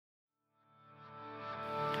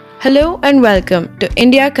Hello and welcome to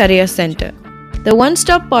India Career Center, the one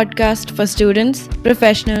stop podcast for students,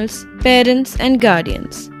 professionals, parents, and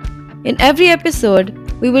guardians. In every episode,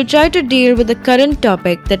 we will try to deal with a current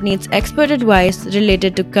topic that needs expert advice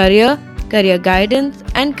related to career guidance,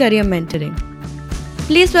 and career mentoring.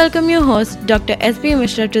 Please welcome your host, Dr. S.B.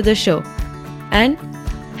 Mishra, to the show. And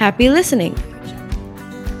happy listening.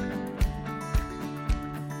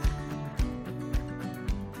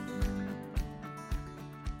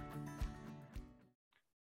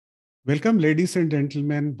 Welcome, ladies and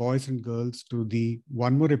gentlemen, boys and girls, to the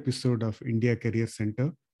one more episode of India Career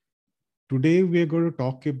Center. Today, we are going to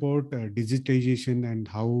talk about digitization and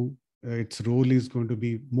how its role is going to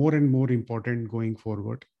be more and more important going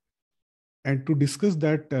forward. And to discuss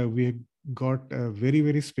that, we have got a very,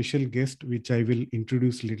 very special guest, which I will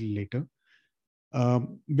introduce a little later.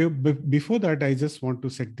 Before that, I just want to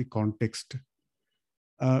set the context.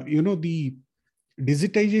 The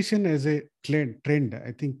digitization as a trend,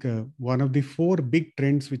 I think one of the four big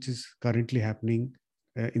trends which is currently happening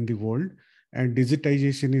in the world, and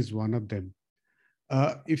digitization is one of them.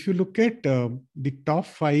 If you look at the top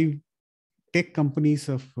five tech companies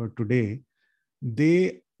of today,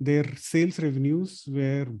 their sales revenues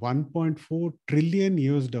were 1.4 trillion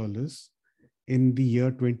US dollars in the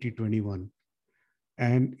year 2021,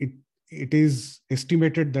 and it is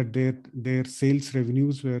estimated that their sales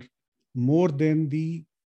revenues were more than the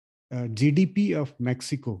GDP of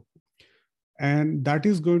Mexico. And that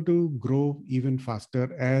is going to grow even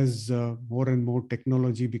faster as more and more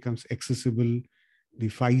technology becomes accessible. The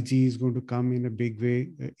 5G is going to come in a big way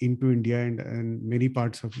into India and many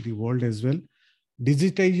parts of the world as well.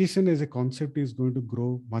 Digitization as a concept is going to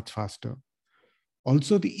grow much faster.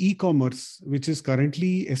 Also, the e-commerce, which is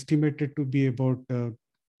currently estimated to be about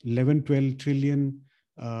 11, 12 trillion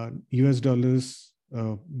US dollars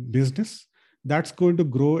business, that's going to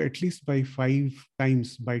grow at least by 5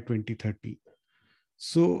 times by 2030.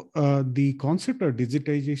 So the concept of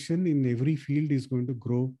digitization in every field is going to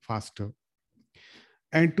grow faster.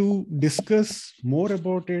 And to discuss more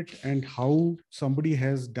about it and how somebody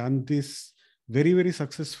has done this very, very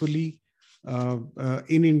successfully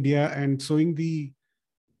in India and showing the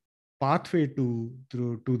pathway to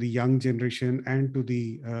the young generation and to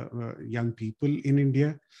the young people in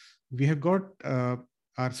India, we have got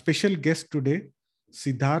our special guest today,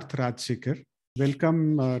 Siddharth Rajsekar.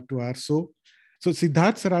 Welcome to our show. So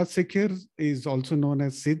Siddharth Rajsekar is also known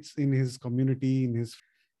as Sids in his community.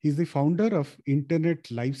 He's the founder of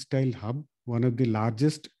Internet Lifestyle Hub, one of the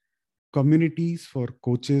largest communities for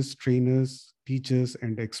coaches, trainers, teachers,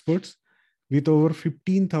 and experts, with over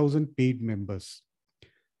 15,000 paid members.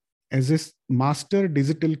 As a master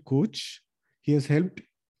digital coach, he has helped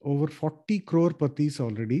over 40 crore patis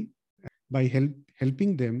already by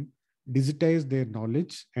helping them digitize their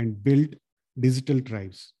knowledge and build digital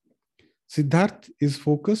tribes. Siddharth is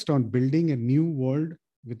focused on building a new world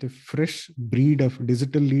with a fresh breed of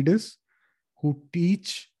digital leaders who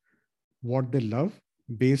teach what they love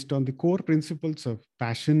based on the core principles of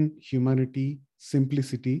passion, humanity,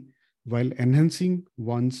 simplicity, while enhancing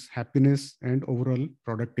one's happiness and overall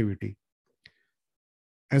productivity.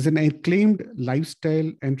 As an acclaimed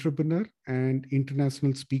lifestyle entrepreneur and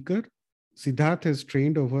international speaker, Siddharth has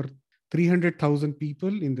trained over 300,000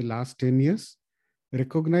 people in the last 10 years,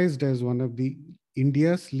 recognized as one of the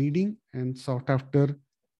India's leading and sought after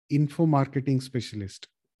info marketing specialist.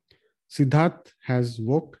 Siddharth has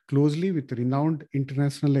worked closely with renowned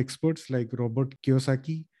international experts like Robert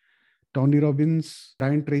Kiyosaki, Tony Robbins,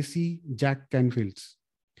 Brian Tracy, Jack Canfields.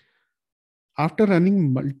 After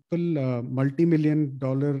running multiple multi-million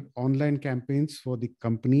dollar online campaigns for the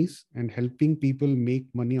companies and helping people make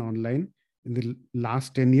money online in the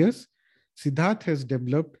last 10 years, Siddharth has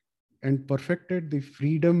developed and perfected the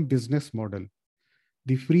freedom business model.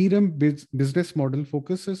 The freedom business model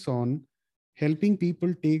focuses on helping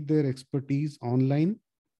people take their expertise online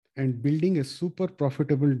and building a super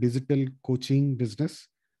profitable digital coaching business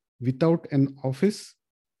without an office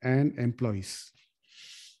and employees.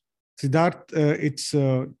 Siddharth, it's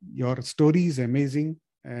your story is amazing,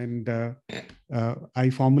 and I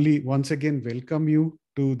formally once again welcome you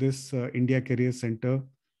to this India Career Center,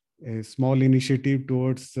 a small initiative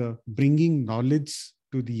towards bringing knowledge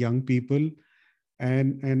to the young people,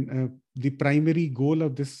 and the primary goal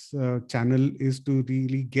of this channel is to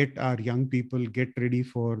really get our young people get ready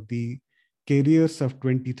for the careers of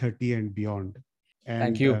 2030 and beyond. And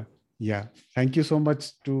Thank you. Yeah, thank you so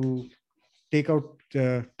much to take out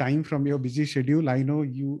time from your busy schedule. I know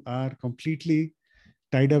you are completely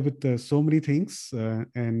tied up with so many things,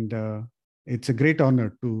 and it's a great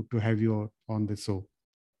honor to have you on the show.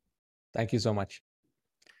 Thank you so much.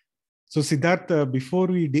 So Siddharth, before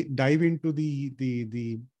we dive into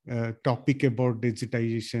the topic about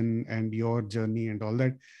digitization and your journey and all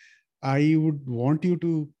that, I would want you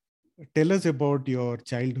to tell us about your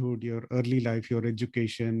childhood, your early life, your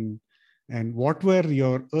education, and what were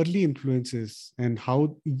your early influences, and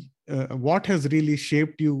how what has really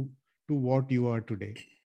shaped you to what you are today.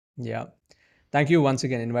 Yeah. Thank you once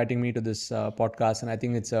again inviting me to this podcast, and I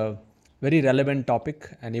think it's a very relevant topic.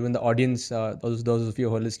 And even the audience, those of you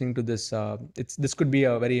who are listening to this, this could be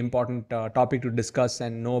a very important topic to discuss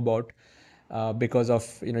and know about because of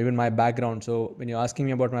even my background. So when you're asking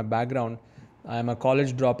me about my background, I'm a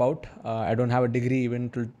college dropout. I don't have a degree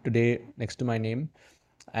even till today next to my name.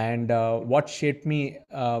 And what shaped me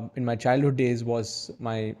in my childhood days was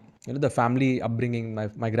my the family upbringing.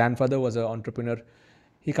 My grandfather was an entrepreneur.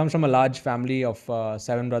 He comes from a large family of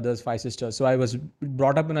seven brothers, five sisters. So I was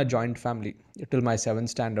brought up in a joint family till my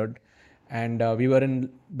seventh standard. And we were in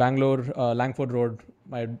Bangalore, Langford Road.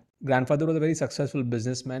 My grandfather was a very successful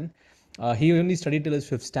businessman. He only studied till his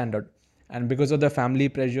fifth standard. And because of the family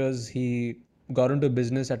pressures, he got into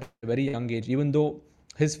business at a very young age, even though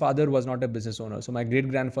his father was not a business owner. So my great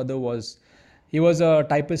grandfather he was a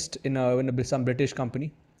typist in some British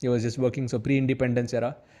company. He was just working, so pre-independence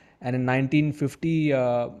era. And in 1950,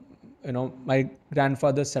 my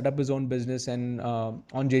grandfather set up his own business and on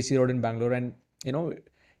JC Road in Bangalore, and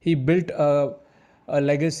he built a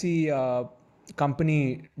legacy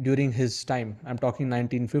company during his time. I'm talking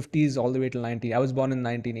 1950s all the way till 19. I was born in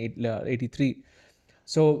 1983.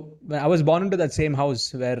 So when I was born into that same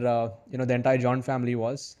house where the entire John family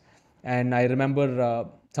was, and I remember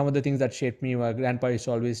some of the things that shaped me. My grandpa used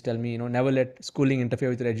to always tell me, never let schooling interfere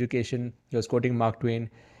with your education. He was quoting Mark Twain.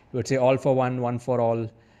 He would say, "All for one, one for all."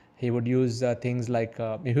 He would use things like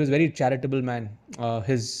he was a very charitable man.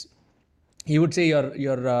 His He would say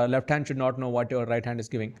your left hand should not know what your right hand is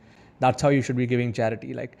giving. That's how you should be giving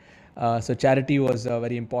charity. So charity was a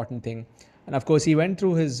very important thing. And of course he went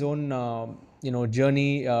through his own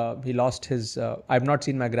journey. He lost his I've not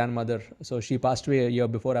seen my grandmother, so she passed away a year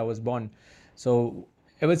before I was born. So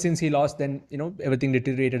ever since he lost, then everything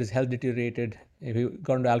deteriorated, his health deteriorated. He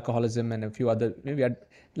got into alcoholism and a few other, we had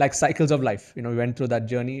like cycles of life. We went through that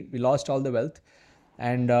journey. We lost all the wealth.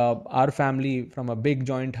 And our family, from a big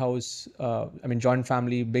joint house, joint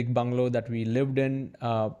family, big bungalow that we lived in,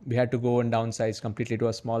 we had to go and downsize completely to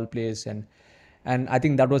a small place. And I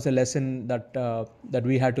think that was a lesson that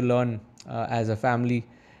we had to learn as a family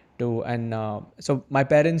too. And so my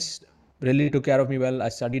parents really took care of me well. I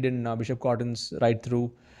studied in Bishop Cotton's right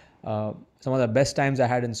through. Some of the best times I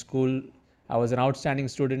had in school. I was an outstanding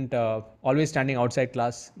student, always standing outside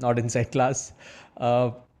class, not inside class.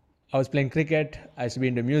 uh, I was playing cricket. I used to be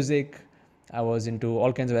into music. I was into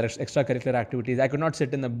all kinds of extracurricular activities. I could not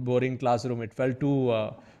sit in the boring classroom. It felt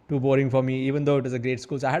too boring for me, even though it was a great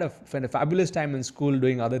school. So I had a fabulous time in school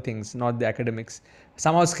doing other things, not the academics.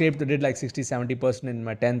 Somehow scraped, did like 60-70% in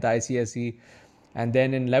my 10th ICSE. And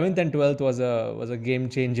then in 11th and 12th was a game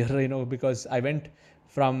changer, because I went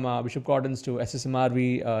from Bishop Cotton's to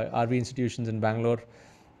SSMRV, RV institutions in Bangalore.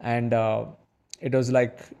 And it was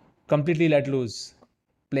like completely let loose.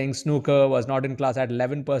 Playing snooker, was not in class. I had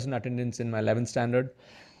 11% attendance in my 11th standard,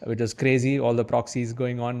 which was crazy. All the proxies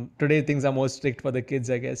going on. Today, things are more strict for the kids,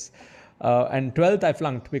 I guess. And 12th, I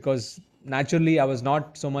flunked because naturally I was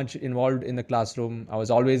not so much involved in the classroom. I was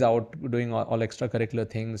always out doing all extracurricular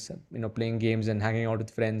things, playing games and hanging out with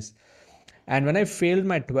friends. And when I failed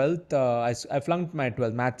my 12th, I flunked my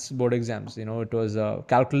 12th maths board exams. It was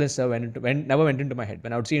calculus never went into my head.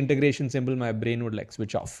 When I would see integration symbol, my brain would like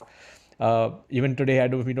switch off. Even today,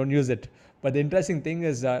 we don't use it. But the interesting thing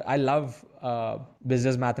is, I love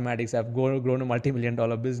business mathematics. I've grown a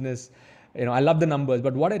multi-million-dollar business. I love the numbers.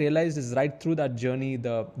 But what I realized is right through that journey,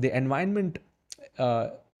 the environment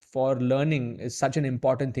for learning is such an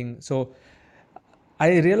important thing. So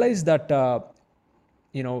I realized that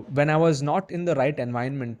when I was not in the right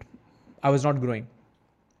environment, I was not growing.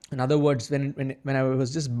 In other words, when I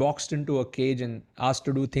was just boxed into a cage and asked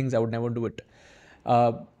to do things, I would never do it.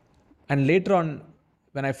 uh, and later on,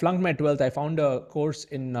 when I flunked my 12th, I found a course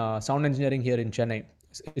in sound engineering here in Chennai.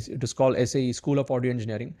 It was called SAE, School of Audio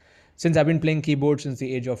Engineering. Since I've been playing keyboard since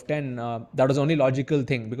the age of 10, that was the only logical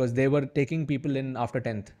thing, because they were taking people in after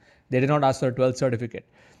 10th. They did not ask for a 12th certificate.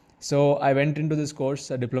 So I went into this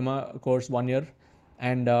course, a diploma course, 1 year.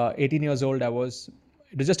 And 18 years old, it was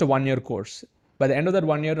just a 1 year course. By the end of that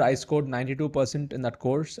 1 year, I scored 92% in that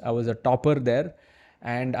course. I was a topper there.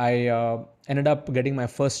 And I ended up getting my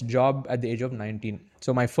first job at the age of 19.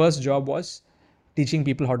 So my first job was teaching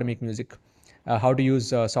people how to make music, how to use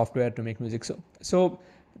software to make music. So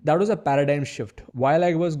that was a paradigm shift. While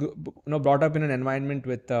I was brought up in an environment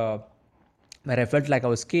with where I felt like I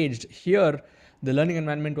was caged, here the learning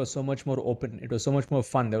environment was so much more open. It was so much more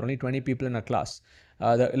fun. There were only 20 people in a class.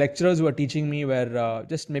 The lecturers who were teaching me were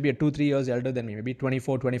just maybe 2-3 years elder than me, maybe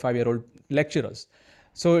 24, 25-year-old lecturers.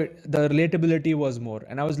 So the relatability was more,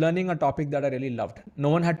 and I was learning a topic that I really loved. No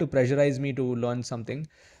one had to pressurize me to learn something,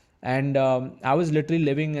 and I was literally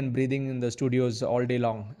living and breathing in the studios all day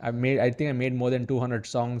long. I think I made more than 200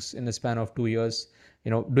 songs in the span of 2 years,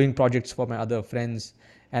 doing projects for my other friends.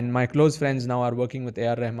 And my close friends now are working with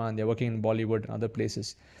AR Rahman. They're working in Bollywood and other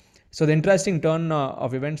places. So the interesting turn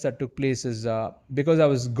of events that took place is because I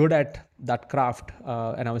was good at that craft,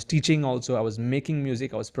 and I was teaching also. I was making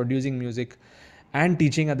music, I was producing music, and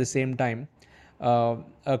teaching at the same time.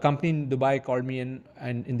 A company in Dubai called me in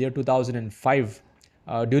the year 2005,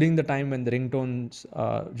 during the time when the ringtones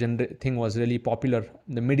thing was really popular.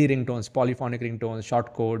 The MIDI ringtones, polyphonic ringtones,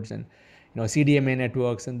 short codes, and CDMA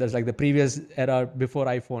networks, and there's like the previous era before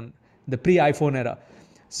iPhone, the pre-iPhone era.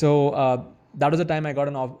 So that was the time I got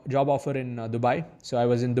a job offer in Dubai. So I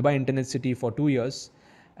was in Dubai Internet City for 2 years,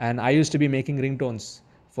 and I used to be making ringtones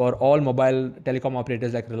for all mobile telecom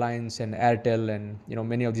operators like Reliance and Airtel, and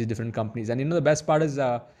many of these different companies. And the best part is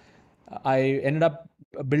I ended up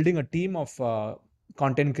building a team of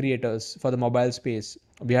content creators for the mobile space.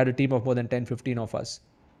 We had a team of more than 10, 15 of us.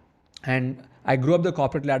 And I grew up the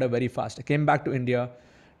corporate ladder very fast. I came back to India,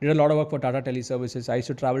 did a lot of work for Tata Teleservices. I used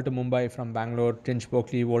to travel to Mumbai from Bangalore, Tinch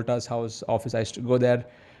Pokli, Volta's house office. I used to go there,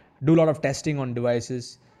 do a lot of testing on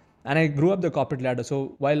devices. And I grew up the corporate ladder.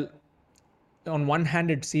 So while on one hand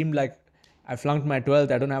it seemed like I flunked my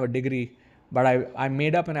 12th, I don't have a degree, but I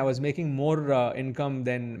made up and I was making more income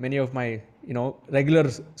than many of my regular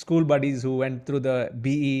school buddies who went through the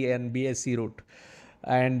BE and BSc route.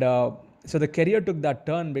 And so the career took that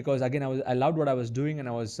turn because again I loved what I was doing, and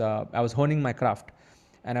I was honing my craft,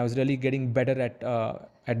 and I was really getting better at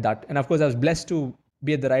that. And of course I was blessed to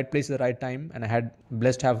be at the right place at the right time, and I had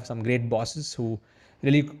blessed to have some great bosses who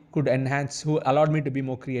really could enhance, who allowed me to be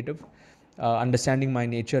more creative, understanding my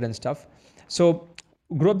nature and stuff. So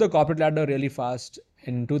grew up the corporate ladder really fast.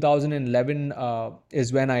 In 2011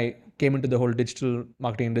 is when I came into the whole digital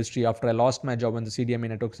marketing industry after I lost my job when the CDMA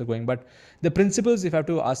networks were going. But the principles, if I have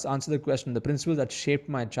to answer the question, the principles that shaped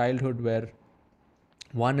my childhood were,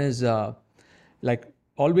 one is like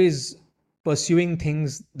always pursuing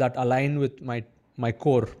things that align with my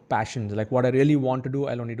core passions, like what I really want to do,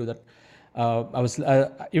 I'll only do that. I was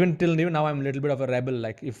even now I'm a little bit of a rebel.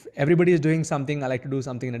 Like if everybody is doing something, I like to do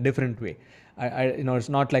something in a different way. It's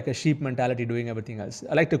not like a sheep mentality doing everything else.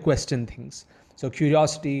 I like to question things. So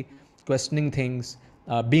curiosity, questioning things,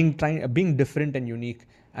 being different and unique,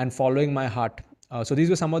 and following my heart. So these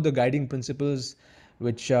were some of the guiding principles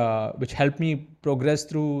which helped me progress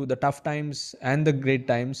through the tough times and the great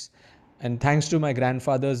times. And thanks to my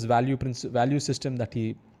grandfather's value system that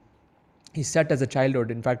he set as a childhood.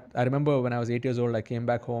 In fact, I remember when I was 8 years old, I came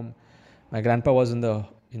back home. My grandpa was in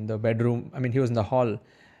the bedroom. I mean, he was in the hall.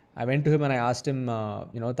 I went to him and I asked him,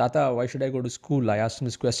 Tata, why should I go to school? I asked him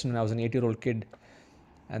this question when I was an 8-year-old kid.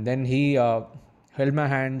 And then he held my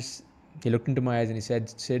hands, he looked into my eyes and he said,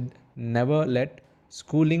 Sid, never let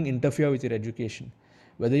schooling interfere with your education.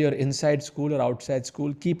 Whether you're inside school or outside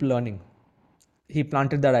school, keep learning. He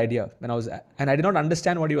planted that idea and I did not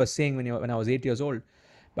understand what he was saying when I was 8 years old.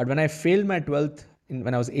 But when I failed my 12th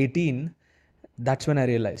when I was 18, that's when I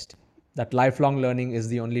realized that lifelong learning is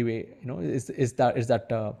the only way, is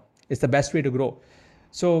the best way to grow.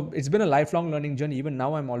 So it's been a lifelong learning journey. Even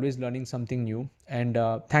now, I'm always learning something new. And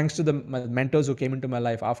thanks to my mentors who came into my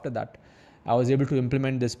life after that, I was able to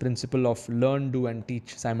implement this principle of learn, do, and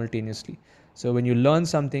teach simultaneously. So when you learn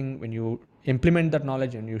something, when you implement that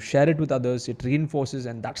knowledge and you share it with others, it reinforces,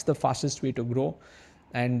 and that's the fastest way to grow.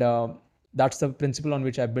 And that's the principle on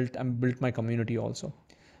which I built my community also.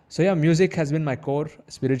 So yeah, music has been my core.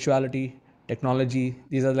 Spirituality, technology,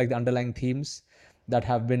 these are like the underlying themes that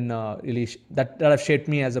have been that have shaped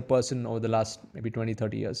me as a person over the last maybe 20,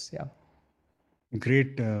 30 years. Yeah.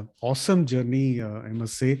 Great, awesome journey, I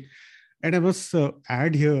must say. And I must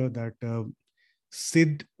add here that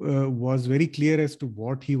Sid was very clear as to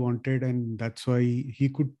what he wanted, and that's why he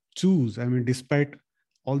could choose. I mean, despite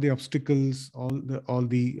all the obstacles, all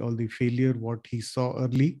the failure, what he saw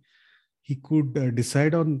early, he could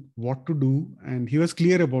decide on what to do, and he was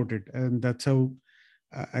clear about it. And that's how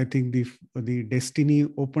I think the destiny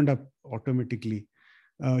opened up automatically.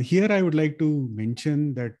 Here, I would like to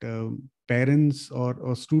mention that parents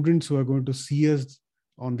or students who are going to see us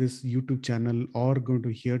on this YouTube channel or going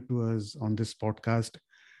to hear to us on this podcast,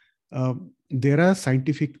 there are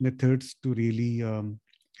scientific methods to really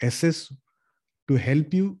assess, to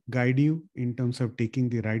help you, guide you in terms of taking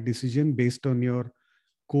the right decision based on your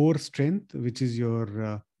core strength, which is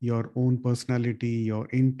your own personality, your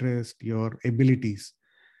interest, your abilities,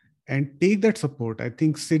 and take that support. I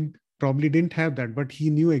think Sid probably didn't have that, but he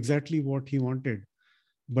knew exactly what he wanted.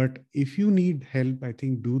 But if you need help, I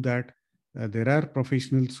think do that. There are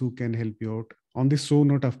professionals who can help you out. On this show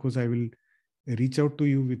note, of course, I will reach out to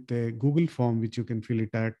you with a Google form which you can fill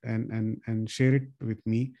it at and share it with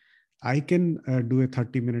me. I can do a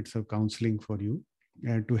 30 minutes of counseling for you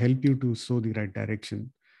to help you to show the right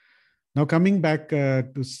direction. Now, coming back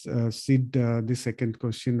to Sid, the second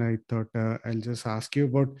question I thought I'll just ask you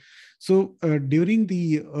about. So, during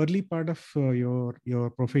the early part of your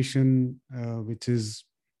profession, which is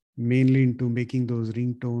mainly into making those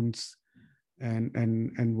ringtones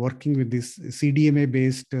and working with these CDMA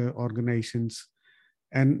based organizations,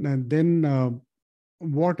 and then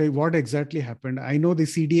what exactly happened? I know the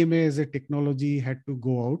CDMA as a technology had to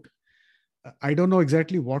go out. I don't know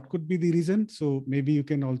exactly what could be the reason. So maybe you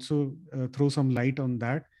can also throw some light on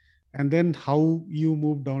that, and then how you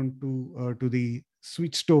moved on to the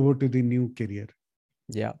switched over to the new career.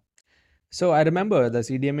 Yeah. So I remember the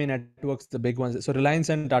CDMA networks, the big ones. So Reliance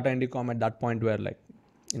and Tata Indicom at that point were like,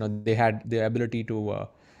 they had the ability to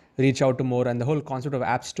reach out to more, and the whole concept of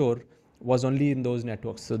App Store was only in those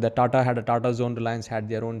networks. So the Tata had a Tata Zone, Reliance had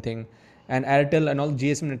their own thing, and Airtel and all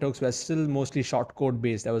GSM networks were still mostly short code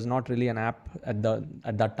based. There was not really an app at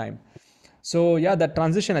that time. So yeah, that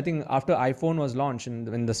transition, I think after iPhone was launched and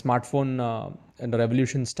when the smartphone and the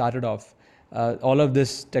revolution started off, all of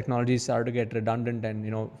this technology started to get redundant,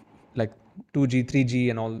 and like 2G, 3G,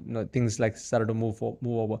 and all things like started to move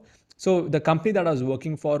over. So the company that I was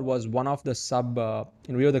working for was one of the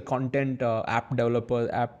we were the content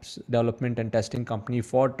apps development and testing company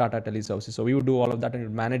for Tata Teleservices. So we would do all of that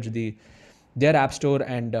and manage their app store.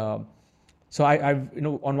 And so I've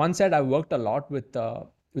on one side I worked a lot with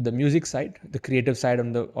the music side, the creative side,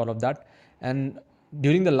 and all of that. And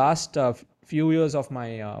during the last few years of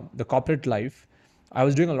my the corporate life, I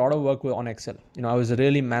was doing a lot of work on Excel. I was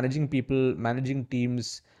really managing people, managing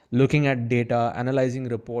teams, looking at data, analyzing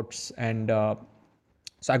reports, and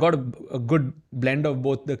so I got a good blend of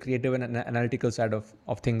both the creative and analytical side of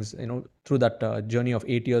things, through that journey of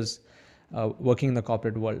 8 years working in the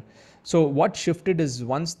corporate world. So what shifted is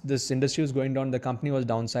once this industry was going down, the company was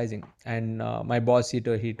downsizing, and my boss, he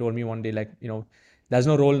told me one day, like, there's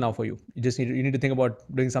no role now for you. You need to think about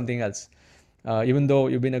doing something else. Even though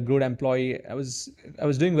you've been a good employee, I was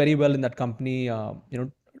doing very well in that company.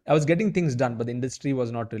 I was getting things done, but the industry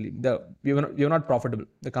was not really we were not profitable.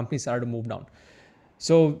 The company started to move down.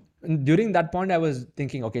 So during that point, I was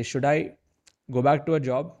thinking, okay, should I go back to a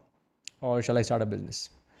job or shall I start a business?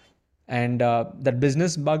 And that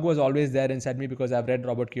business bug was always there inside me because I've read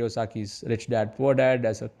Robert Kiyosaki's Rich Dad Poor Dad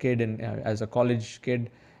as a kid and as a college kid,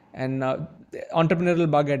 and the entrepreneurial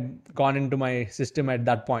bug had gone into my system at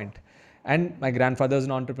that point. And my grandfather's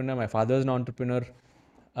an entrepreneur, my father's an entrepreneur.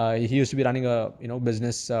 He used to be running a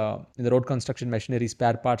business in the road construction machinery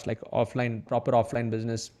spare parts, like proper offline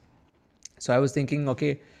business. So I was thinking,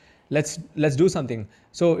 okay, let's do something.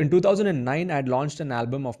 So in 2009, I had launched an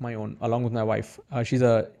album of my own along with my wife. She's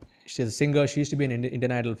a singer. She used to be an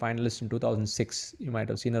Indian Idol finalist in 2006. You might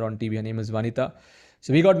have seen her on TV. Her name is Vanita.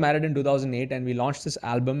 So we got married in 2008, and we launched this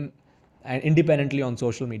album and independently on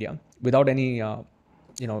social media without any,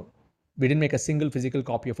 we didn't make a single physical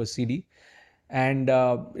copy of a CD. And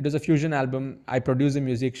it was a fusion album. I produced the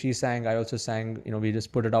music, she sang, I also sang. We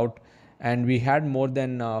just put it out, and we had more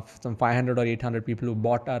than some 500 or 800 people who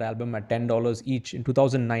bought our album at $10 each in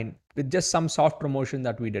 2009 with just some soft promotion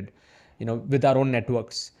that we did, with our own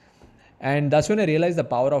networks. And that's when I realized the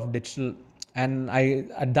power of digital. And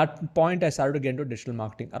at that point, I started to get into digital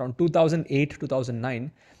marketing around 2008,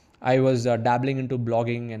 2009. I was dabbling into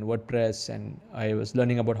blogging and WordPress, and I was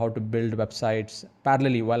learning about how to build websites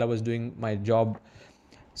parallelly while I was doing my job.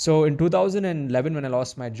 So in 2011, when I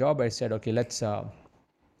lost my job, I said, okay, let's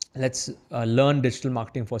learn digital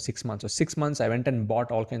marketing for 6 months. So 6 months, I went and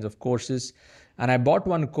bought all kinds of courses, and I bought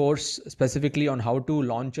one course specifically on how to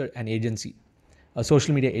launch an agency, a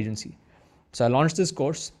social media agency. So I launched this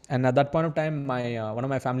course, and at that point of time, my one of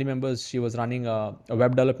my family members, she was running a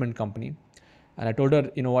web development company, and I told her,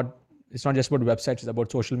 what, it's not just about websites, it's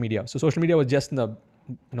about social media. So social media was just in the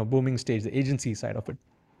booming stage, the agency side of it.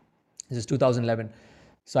 This is 2011.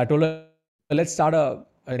 So I told her, let's start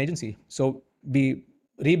an agency. So we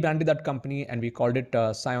rebranded that company and we called it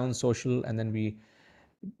Scion Social, and then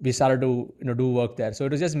we started to do work there. So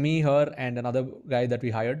it was just me, her, and another guy that we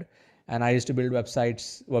hired, and I used to build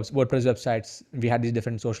websites, WordPress websites. We had these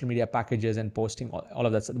different social media packages and posting, all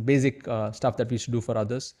of that basic stuff that we used to do for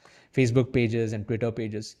others, Facebook pages and Twitter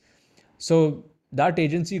pages. So that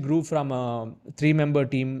agency grew from a 3-member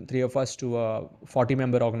team, three of us, to a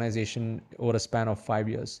 40-member organization over a span of 5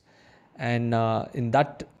 years. And in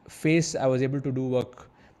that phase, I was able to do work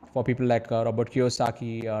for people like Robert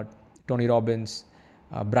Kiyosaki, Tony Robbins,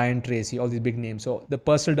 Brian Tracy, all these big names. So the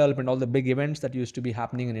personal development, all the big events that used to be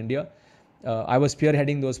happening in India, I was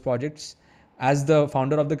spearheading those projects as the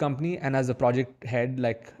founder of the company and as the project head,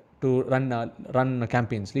 like to run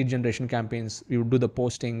campaigns, lead generation campaigns. We would do the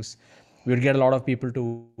postings. We would get a lot of people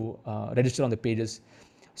to register on the pages.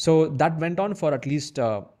 So that went on for at least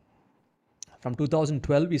from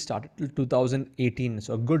 2012 we started till 2018,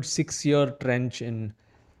 so a good 6-year trench in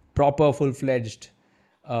proper full-fledged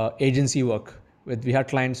agency work with, we had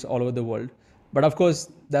clients all over the world. But of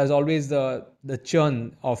course there's always the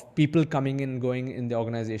churn of people coming in going in the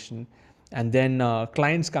organization, and then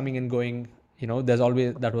clients coming and going, there's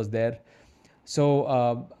always that was there.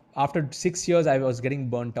 So after 6 years I was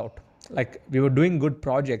getting burnt out. Like, we were doing good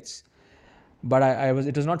projects, but I was,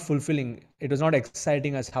 it was not fulfilling, it was not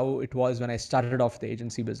exciting as how it was when I started off the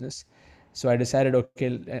agency business. So I decided,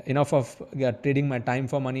 okay, enough of trading my time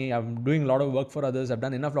for money. I'm doing a lot of work for others, I've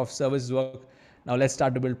done enough of service work. Now let's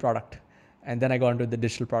start to build product. And then I got into the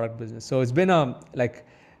digital product business. So it's been I've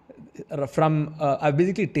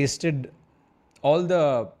basically tasted all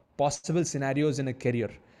the possible scenarios in a career,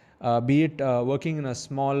 be it working in a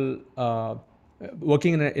small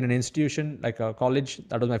working in an institution like a college.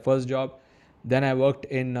 That was my first job. Then I worked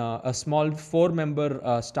in a small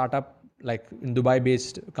 4-member startup, like in Dubai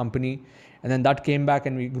based company. And then that came back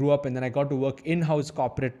and we grew up, and then I got to work in-house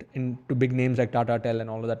corporate into big names like Tata Tel and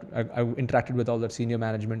all of that. I interacted with all the senior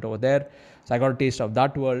management over there. So I got a taste of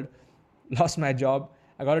that world. Lost my job.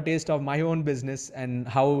 I got a taste of my own business and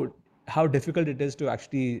how difficult it is to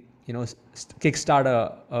actually kickstart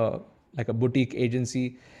a like a boutique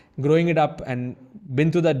agency, growing it up, and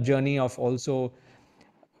been through that journey of also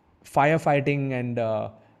firefighting and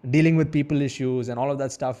dealing with people issues and all of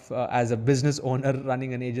that stuff as a business owner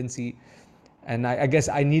running an agency. And I guess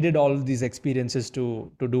I needed all of these experiences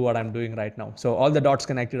to do what I'm doing right now. So all the dots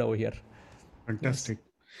connected over here. Fantastic.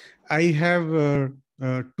 Yes. I have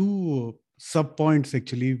two sub points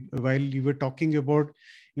actually. While you were talking about,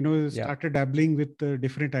 started dabbling with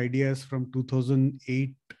different ideas from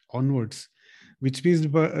 2008 onwards, which means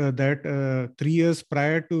that 3 years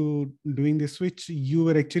prior to doing the switch, you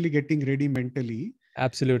were actually getting ready mentally.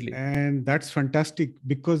 Absolutely. And that's fantastic,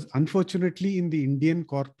 because unfortunately in the Indian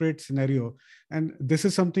corporate scenario, and this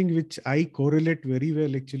is something which I correlate very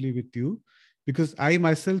well actually with you, because I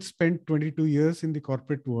myself spent 22 years in the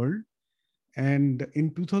corporate world. And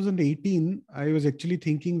in 2018, I was actually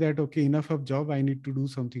thinking that, okay, enough of job, I need to do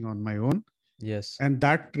something on my own. Yes. And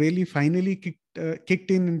that really finally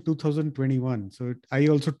kicked in 2021. So I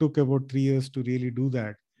also took about 3 years to really do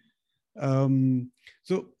that.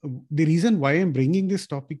 So the reason why I'm bringing this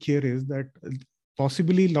topic here is that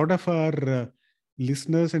possibly a lot of our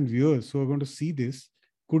listeners and viewers who are going to see this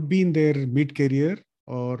could be in their mid-career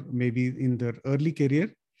or maybe in their early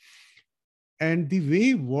career. And the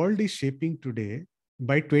way world is shaping today,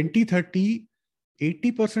 by 2030,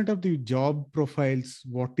 80% of the job profiles,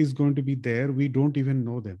 what is going to be there, we don't even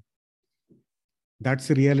know them. That's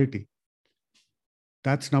the reality.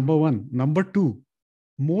 That's number one. Number two,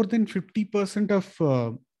 more than 50%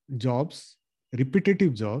 of jobs,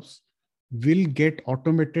 repetitive jobs, will get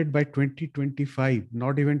automated by 2025,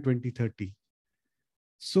 not even 2030.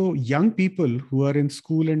 So young people who are in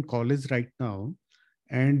school and college right now,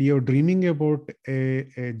 and you're dreaming about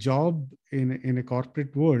a job in a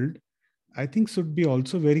corporate world, I think should be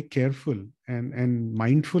also very careful and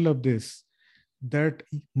mindful of this, that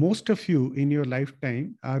most of you in your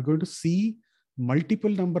lifetime are going to see multiple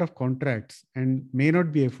number of contracts and may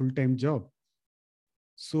not be a full-time job.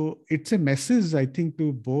 So it's a message, I think,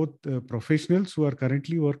 to both professionals who are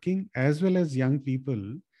currently working as well as young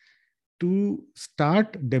people, to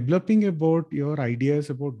start developing about your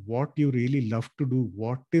ideas about what you really love to do,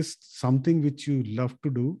 what is something which you love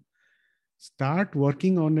to do. Start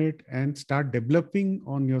working on it and start developing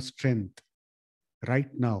on your strength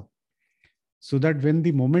right now, so that when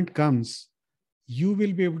the moment comes, you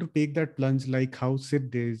will be able to take that plunge like how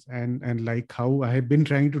Sid is, and like how I have been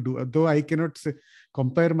trying to do. Though I cannot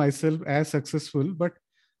compare myself as successful, but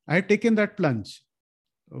I have taken that plunge.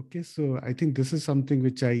 Okay, so I think this is something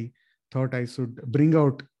which I thought I should bring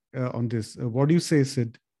out on this. What do you say,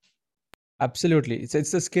 Sid? Absolutely.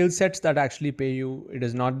 It's the skill sets that actually pay you. It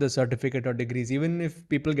is not the certificate or degrees. Even if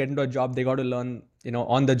people get into a job, they got to learn,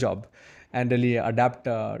 on the job and really adapt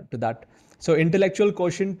to that. So intellectual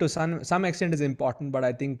quotient to some extent is important, but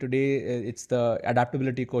I think today it's the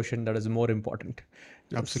adaptability quotient that is more important.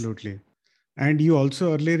 Yes. Absolutely. And you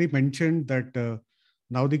also earlier mentioned that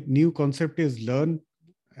now the new concept is learn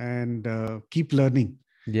and keep learning.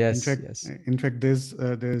 In Yes, fact, yes.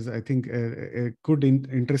 there's I think a good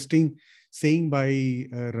interesting saying by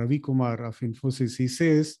Ravi Kumar of Infosys. He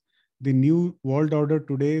says the new world order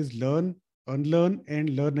today is learn, unlearn,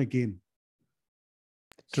 and learn again.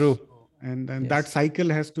 True. And that Yes. cycle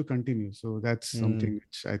has to continue. So that's Mm. something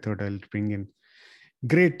which I thought I'll bring in.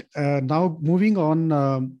 Great. Now moving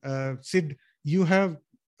on, Sid, you have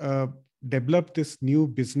uh, developed this new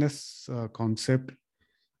business concept.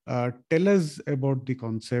 Tell us about the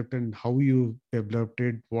concept and how you developed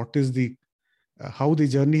it. What is the how the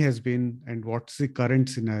journey has been, and what's the current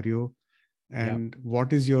scenario, Yeah. and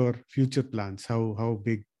what is your future plans? How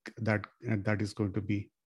big that is going to be?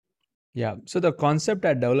 Yeah. So the concept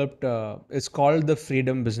I developed is called the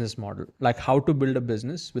freedom business model, like how to build a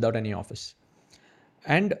business without any office.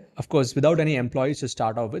 And of course, without any employees to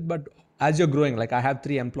start off with. But as you're growing, like I have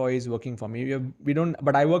 3 employees working for me. We don't,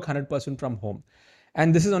 but I work 100% from home.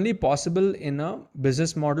 And this is only possible in a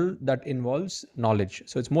business model that involves knowledge.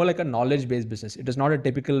 So it's more like a knowledge based business. It is not a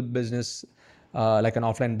typical business like an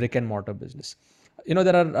offline brick and mortar business.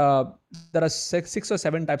 There are six or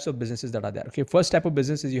seven types of businesses that are there. Okay, first type of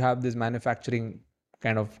business is you have this manufacturing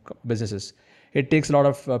kind of businesses. It takes a lot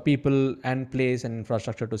of people and place and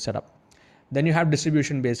infrastructure to set up. Then you have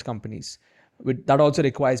distribution based companies that also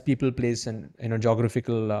requires people, place, and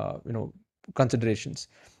geographical considerations.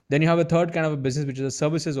 Then you have a third kind of a business which is a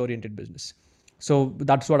services oriented business. So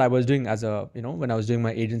that's what I was doing as a when I was doing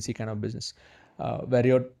my agency kind of business, where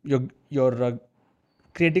you're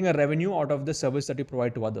creating a revenue out of the service that you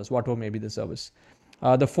provide to others, whatever may be the service.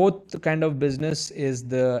 The fourth kind of business is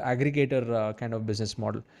the aggregator kind of business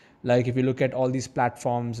model. Like if you look at all these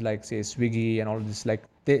platforms, like say Swiggy and all this, like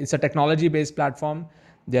it's a technology-based platform.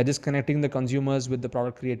 They are just connecting the consumers with the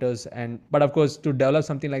product creators, and but of course, to develop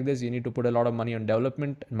something like this, you need to put a lot of money on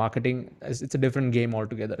development and marketing. It's a different game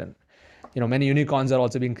altogether, and many unicorns are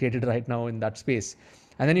also being created right now in that space.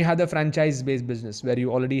 And then you have the franchise-based business where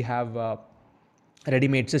you already have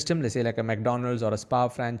ready-made system, let's say like a McDonald's or a spa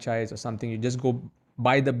franchise or something. You just go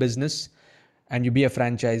buy the business and you be a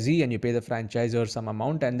franchisee and you pay the franchisor some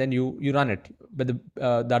amount and then you run it. But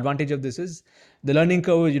the advantage of this is the learning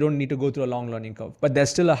curve. You don't need to go through a long learning curve, but there's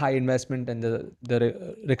still a high investment, and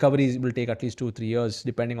the recovery will take at least 2-3 years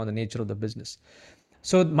depending on the nature of the business.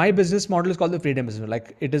 So my business model is called the freedom business.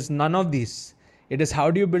 Like it is none of these. It is how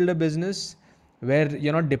do you build a business where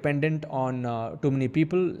you're not dependent on too many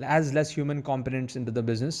people, as less human components into the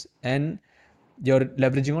business, and you're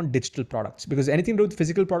leveraging on digital products, because anything to do with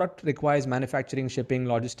physical product requires manufacturing, shipping,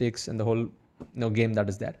 logistics, and the whole game that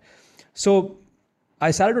is there. So I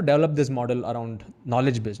started to develop this model around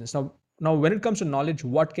knowledge business. Now when it comes to knowledge,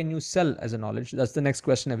 what can you sell as a knowledge? That's the next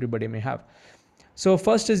question everybody may have. So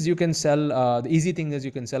first is you can sell, the easy thing is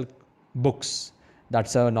you can sell books.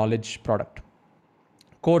 That's a knowledge product.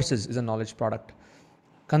 Courses is a knowledge product.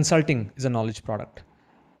 Consulting is a knowledge product.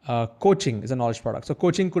 Coaching is a knowledge product. So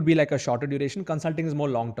coaching could be like a shorter duration. Consulting is more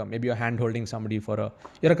long term. Maybe you're hand holding somebody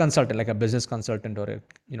you're a consultant, like a business consultant or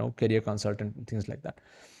a career consultant, things like that.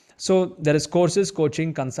 So there is courses,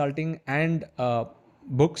 coaching, consulting, and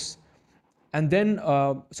books. And then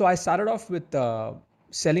so I started off with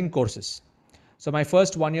selling courses. So my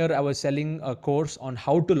first 1 year I was selling a course on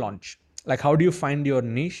how to launch, like how do you find your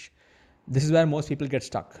niche. This is where most people get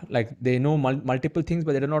stuck. Like they know multiple things,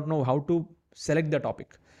 but they do not know how to select the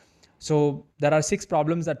topic. So there are 6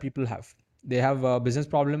 problems that people have. They have a business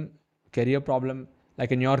problem, career problem.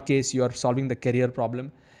 Like in your case, you are solving the career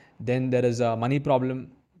problem. Then there is a money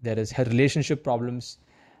problem. There is relationship problems.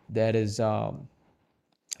 There is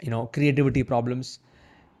creativity problems.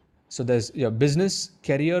 So there's your business,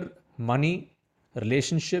 career, money,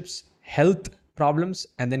 relationships, health problems,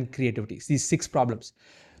 and then creativity. These 6 problems.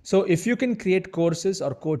 So if you can create courses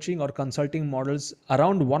or coaching or consulting models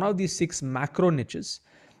around one of these 6 macro niches,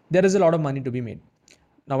 there is a lot of money to be made.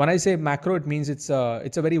 Now, when I say macro, it means it's a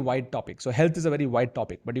very wide topic. So health is a very wide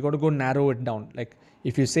topic, but you got to go narrow it down. Like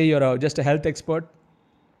if you say you're just a health expert,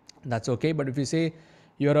 that's okay. But if you say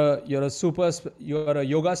you're a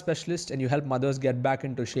yoga specialist and you help mothers get back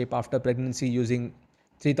into shape after pregnancy using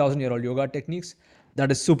 3,000-year-old yoga techniques, that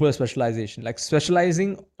is super specialization, like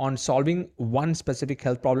specializing on solving one specific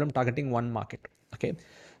health problem, targeting one market. Okay,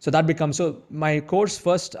 so that becomes, so my course,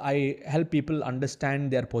 first I help people understand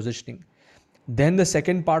their positioning. Then the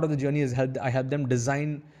second part of the journey is I help them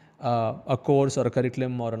design a course or a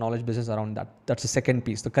curriculum or a knowledge business around that. That's the second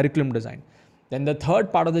piece, the curriculum design. Then the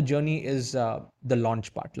third part of the journey is the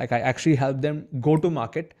launch part. Like I actually help them go to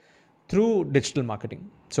market through digital marketing.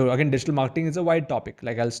 So again, digital marketing is a wide topic.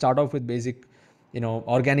 Like I'll start off with basic,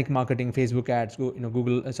 organic marketing, Facebook ads,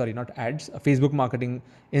 Google, sorry, not ads, Facebook marketing,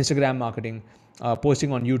 Instagram marketing,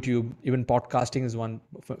 posting on YouTube, even podcasting is one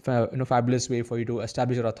fabulous way for you to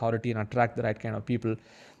establish your authority and attract the right kind of people.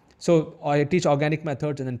 So I teach organic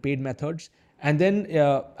methods and then paid methods. And then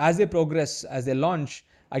as they progress, as they launch,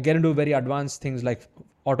 I get into very advanced things like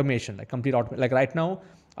automation, like complete automation. Like right now,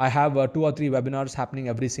 I have 2 or 3 webinars happening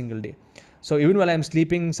every single day. So even while I'm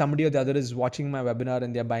sleeping, somebody or the other is watching my webinar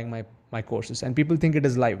and they're buying my courses. And people think it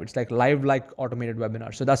is live. It's like live, like automated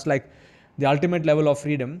webinar. So that's like the ultimate level of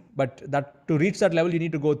freedom. But that to reach that level, you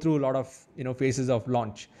need to go through a lot of phases of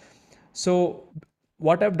launch. So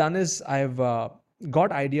what I've done is I've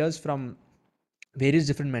got ideas from various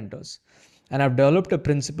different mentors, and I've developed a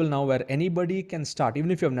principle now where anybody can start.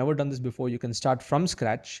 Even if you have never done this before, you can start from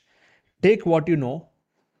scratch, take what you know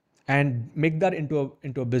and make that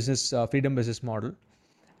into a business, freedom business model.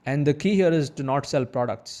 And the key here is to not sell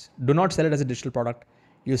products. Do not sell it as a digital product.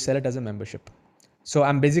 You sell it as a membership. So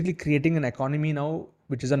I'm basically creating an economy now,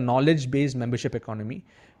 which is a knowledge-based membership economy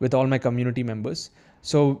with all my community members.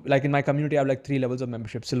 So like in my community, I have like 3 levels of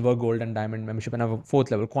membership: silver, gold, and diamond membership, and I have a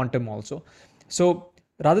 4th level, quantum also. So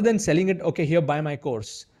rather than selling it, okay, here, buy my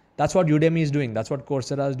course. That's what Udemy is doing. That's what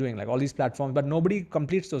Coursera is doing, like all these platforms, but nobody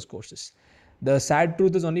completes those courses. The sad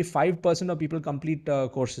truth is only 5% of people complete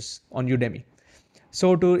courses on Udemy.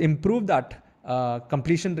 So to improve that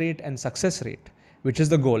completion rate and success rate, which is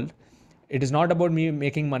the goal, it is not about me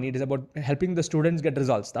making money. It is about helping the students get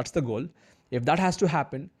results. That's the goal. If that has to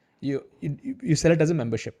happen, you sell it as a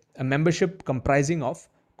membership comprising of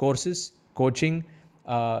courses, coaching,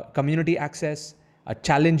 community access, a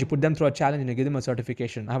challenge. You put them through a challenge and you give them a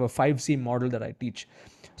certification. I have a 5C model that I teach.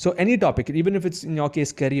 So any topic, even if it's in your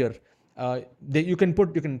case career, you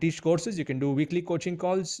can teach courses, you can do weekly coaching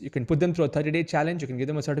calls, you can put them through a 30-day challenge, you can give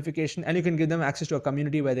them a certification, and you can give them access to a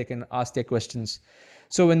community where they can ask their questions.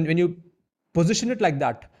 So when you position it like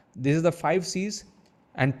that, these are the 5 C's,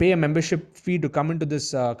 and pay a membership fee to come into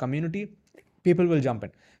this community, people will jump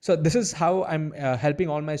in. So this is how I'm helping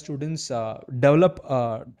all my students develop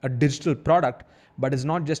a digital product, but it's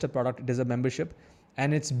not just a product, it is a membership,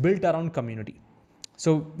 and it's built around community.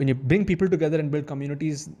 So when you bring people together and build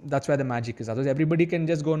communities, that's where the magic is. Otherwise, everybody can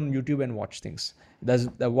just go on YouTube and watch things.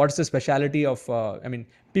 What's the speciality of,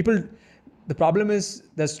 people, the problem is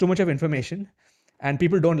there's too much of information and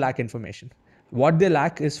people don't lack information. What they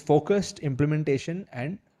lack is focused implementation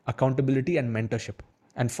and accountability and mentorship.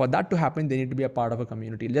 And for that to happen, they need to be a part of a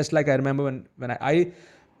community. Just like I remember when I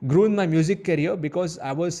grew in my music career, because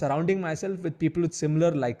I was surrounding myself with people with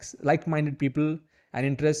similar like-minded people and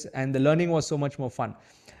interests, and the learning was so much more fun.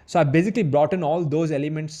 So I basically brought in all those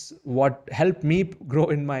elements, what helped me grow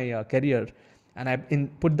in my career, and I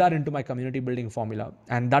put that into my community building formula,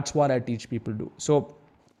 and that's what I teach people do. So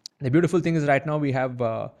the beautiful thing is right now we have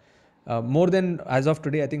more than, as of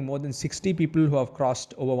today, I think more than 60 people who have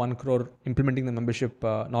crossed over 1 crore implementing the membership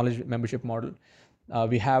knowledge membership model.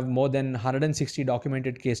 We have more than 160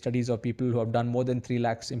 documented case studies of people who have done more than 3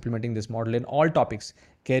 lakhs implementing this model in all topics: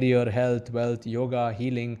 career, health, wealth, yoga,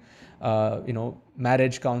 healing,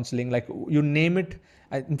 marriage counseling, like you name it.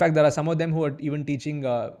 In fact, there are some of them who are even teaching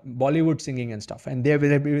Bollywood singing and stuff, and they've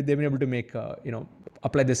been able to make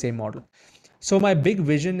apply the same model. So my big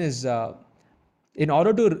vision is, in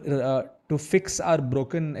order to fix our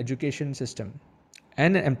broken education system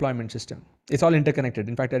and employment system, it's all interconnected.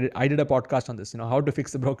 In fact, I did a podcast on this, how to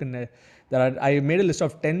fix the broken. I made a list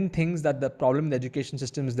of 10 things that the problem in the education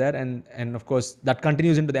system is there, and of course that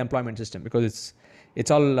continues into the employment system because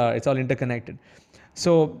it's all interconnected.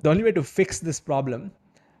 So the only way to fix this problem,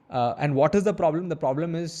 and what is the problem? The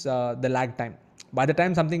problem is the lag time. By the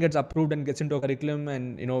time something gets approved and gets into a curriculum,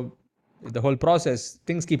 and the whole process,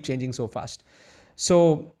 things keep changing so fast.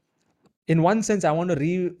 So in one sense, I want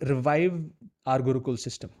to revive our Gurukul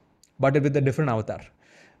system, but with a different avatar.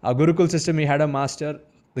 Our Gurukul system, we had a master.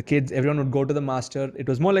 The kids, everyone would go to the master. It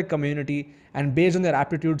was more like community, and based on their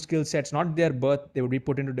aptitude, skill sets, not their birth, they would be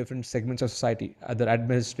put into different segments of society, either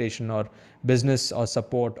administration or business or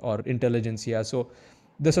support or intelligentsia. So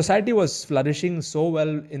the society was flourishing so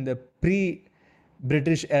well in the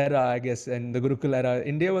British era, I guess, and the Gurukul era.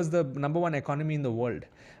 India was the #1 economy in the world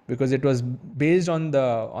because it was based on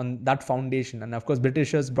that foundation. And of course,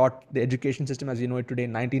 Britishers brought the education system as you know it today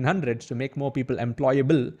in 1900s to make more people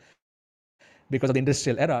employable because of the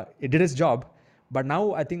industrial era. It did its job, But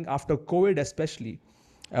now I think after COVID especially,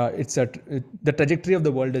 the trajectory of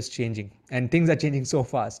the world is changing and things are changing so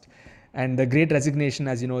fast. And the great resignation,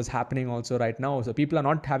 as you know, is happening also right now. So people are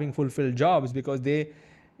not having fulfilled jobs because they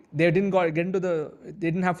didn't get into they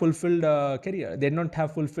didn't have fulfilled career. They did not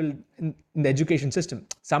have fulfilled in the education system.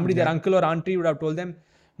 Somebody, their Yeah. uncle or auntie would have told them,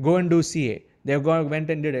 go and do CA. They went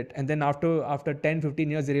and did it. And then after 10,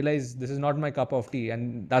 15 years, they realize this is not my cup of tea.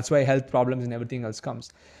 And that's why health problems and everything else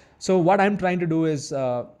comes. So what I'm trying to do is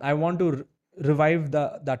I want to revive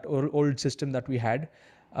that old system that we had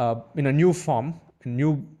in a new form, a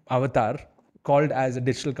new avatar called as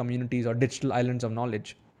digital communities or digital islands of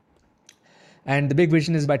knowledge. And the big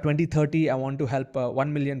vision is by 2030, I want to help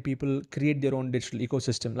 1 million people create their own digital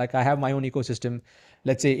ecosystem. Like I have my own ecosystem.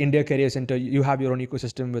 Let's say India Career Center, you have your own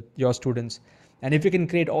ecosystem with your students. And if you can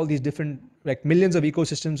create all these different, like millions of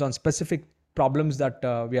ecosystems on specific problems that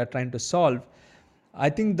we are trying to solve,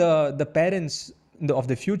 I think the parents of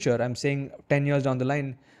the future, I'm saying 10 years down the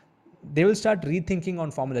line, they will start rethinking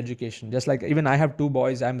on formal education. Just like even I have two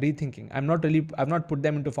boys, I'm rethinking. I've not put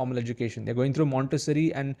them into formal education. They're going through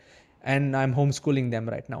Montessori, and I'm homeschooling them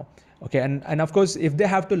right now. Okay, and of course, if they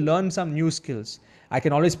have to learn some new skills, I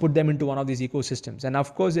can always put them into one of these ecosystems. And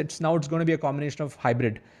of course, it's going to be a combination of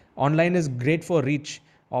hybrid. Online is great for reach,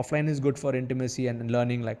 offline is good for intimacy and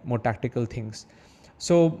learning like more tactical things.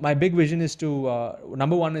 So my big vision is to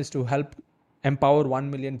number one is to help empower 1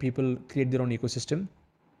 million people create their own ecosystem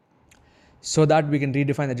so that we can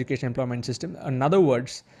redefine the education employment system. In other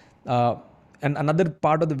words, and another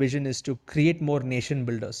part of the vision is to create more nation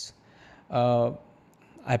builders. Uh,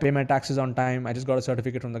 I pay my taxes on time. I just got a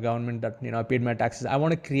certificate from the government that I paid my taxes. I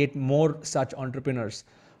want to create more such entrepreneurs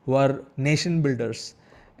who are nation builders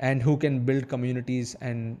and who can build communities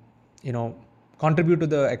and contribute to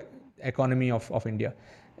the economy of India.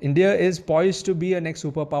 India is poised to be a next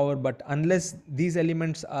superpower, but unless these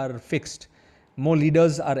elements are fixed, more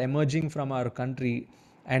leaders are emerging from our country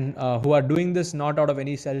and who are doing this not out of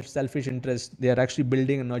any selfish interest. They are actually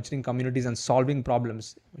building and nurturing communities and solving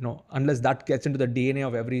problems. Unless that gets into the DNA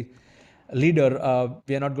of every leader,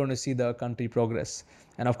 we are not going to see the country progress.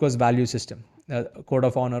 And of course, value system, code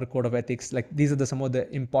of honor, code of ethics, like these are some of the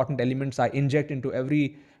important elements I inject into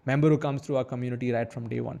every member who comes through our community right from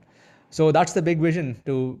day one. So that's the big vision,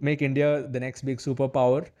 to make India the next big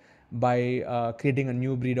superpower by creating a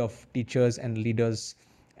new breed of teachers and leaders.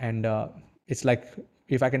 And it's like,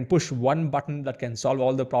 if I can push one button that can solve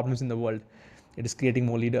all the problems in the world, it is creating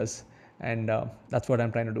more leaders. And that's what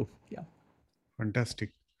I'm trying to do. Yeah. Fantastic.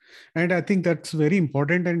 And I think that's very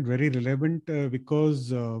important and very relevant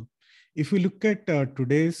because if we look at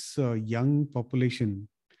today's young population,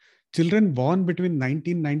 children born between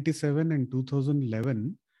 1997 and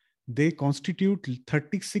 2011, they constitute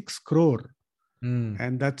 36 crore.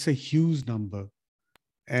 And that's a huge number.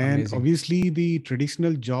 And Amazing. obviously, the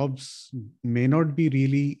traditional jobs may not be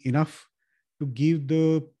really enough to give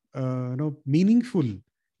the meaningful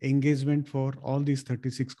engagement for all these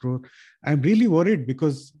 36 crore. I'm really worried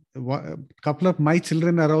because a couple of my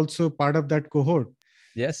children are also part of that cohort.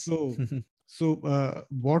 Yes. So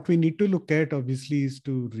what we need to look at, obviously, is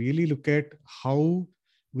to really look at how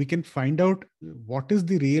we can find out what is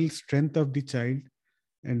the real strength of the child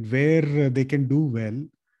and where they can do well,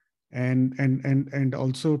 and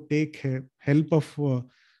also take help of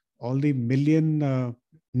all the million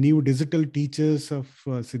new digital teachers of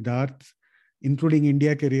Siddharth, including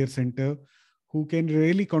India Career Center, who can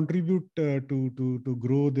really contribute to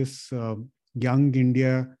grow this young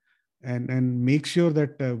India and make sure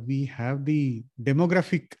that we have the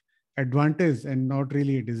demographic advantage and not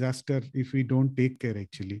really a disaster if we don't take care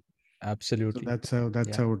actually. Absolutely. So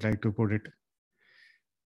that's how I would like to put it.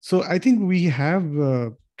 So I think we have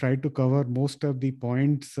tried to cover most of the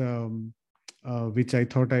points which I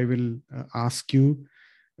thought I will ask you.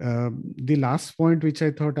 The last point which I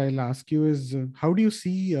thought I'll ask you is how do you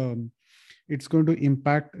see it's going to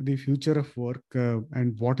impact the future of work,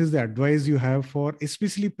 and what is the advice you have for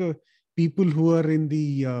especially people who are in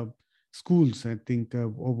the schools? I think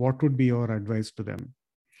what would be your advice to them?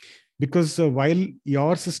 Because while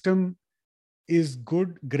your system is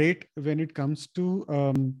great when it comes to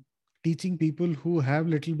teaching people who have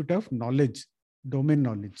little bit of knowledge, domain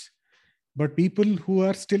knowledge, but people who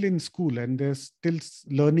are still in school and they're still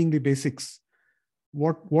learning the basics,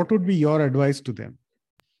 what would be your advice to them?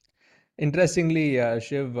 Interestingly,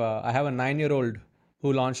 Shiv, I have a 9-year-old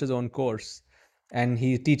who launched his own course, and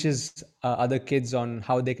he teaches other kids on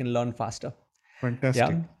how they can learn faster. Fantastic.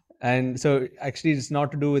 Yeah. And so actually it's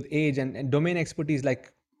not to do with age and domain expertise.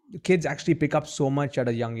 Like kids actually pick up so much at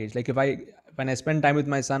a young age. Like when I spend time with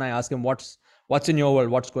my son, I ask him, what's what's in your world,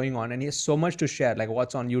 what's going on, and he has so much to share, like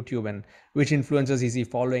what's on YouTube and which influencers is he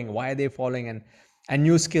following, why are they following, and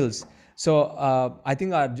new skills. So I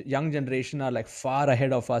think our young generation are like far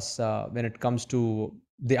ahead of us when it comes to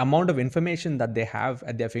the amount of information that they have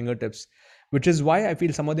at their fingertips, which is why I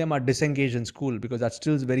feel some of them are disengaged in school, because that's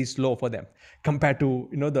still very slow for them compared to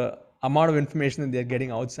the amount of information that they're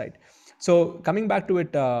getting outside. So coming back to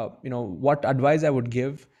it, what advice I would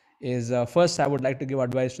give is, first I would like to give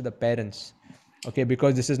advice to the parents, okay,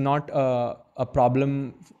 because this is not a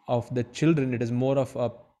problem of the children, it is more of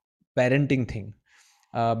a parenting thing.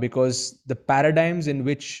 Because the paradigms in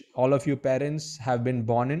which all of you parents have been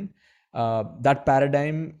born in, that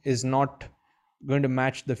paradigm is not going to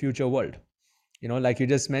match the future world. Like you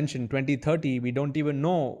just mentioned, 2030, we don't even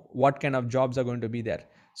know what kind of jobs are going to be there.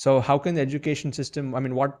 So how can the education system, I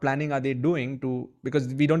mean, what planning are they doing to,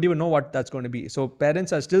 because we don't even know what that's going to be. So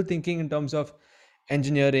parents are still thinking in terms of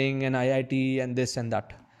engineering and IIT and this and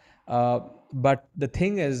that. But the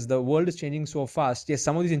thing is, the world is changing so fast. Yes,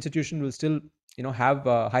 some of these institutions will still have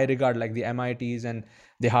high regard, like the MITs and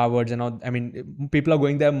the Harvards and all. I mean, people are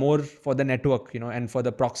going there more for the network, and for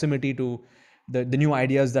the proximity to the new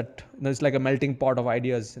ideas, that it's like a melting pot of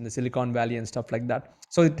ideas in the Silicon Valley and stuff like that.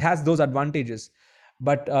 So it has those advantages.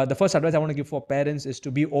 But the first advice I want to give for parents is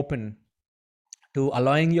to be open to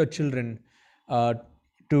allowing your children uh,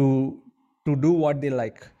 to do what they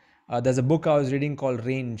like. There's a book I was reading called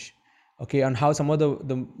Range, okay, on how some of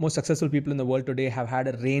the most successful people in the world today have had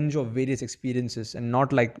a range of various experiences and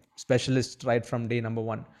not like specialists right from day number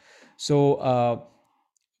one. So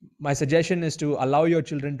my suggestion is to allow your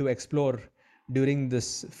children to explore during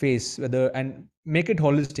this phase, whether, and make it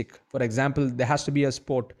holistic. For example, there has to be a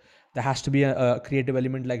sport, there has to be a creative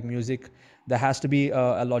element like music, there has to be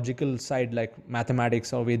a logical side like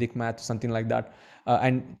mathematics or Vedic math, something like that,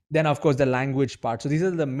 and then of course the language part. So these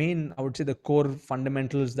are the main, I would say, the core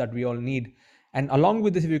fundamentals that we all need. And along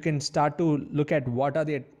with this, if you can start to look at what are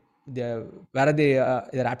their where are they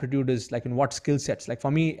their aptitude is, like in what skill sets. Like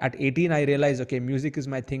for me at 18, I realized, okay, music is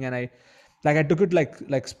my thing, and I took it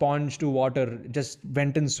like sponge to water. It just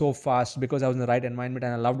went in so fast because I was in the right environment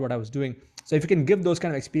and I loved what I was doing. So if you can give those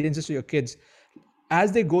kind of experiences to your kids,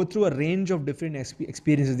 as they go through a range of different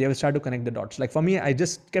experiences, they will start to connect the dots. Like for me, I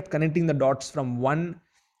just kept connecting the dots from one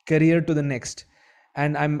career to the next.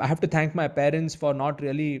 And I have to thank my parents for not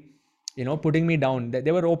really putting me down.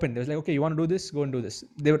 They were open. They was like, okay, you want to do this, go and do this.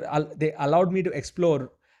 They allowed me to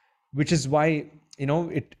explore, which is why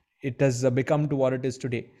it has become to what it is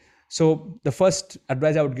today. So the first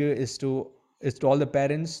advice I would give is to all the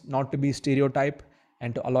parents, not to be stereotype,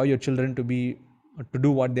 and to allow your children to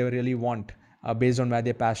do what they really want, based on where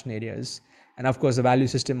their passion area is. And of course, the value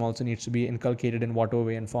system also needs to be inculcated in whatever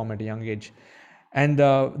way and form at a young age. And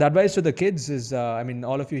the advice to the kids is, I mean,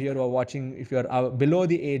 all of you here who are watching, if you're below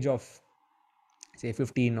the age of say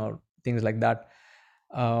 15 or things like that,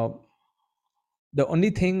 uh, the only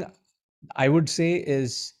thing I would say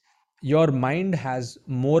is, your mind has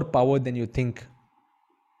more power than you think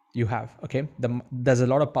you have. Okay, there's a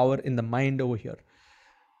lot of power in the mind over here.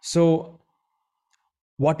 So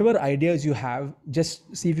whatever ideas you have,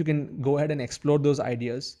 just see if you can go ahead and explore those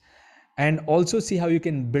ideas, and also see how you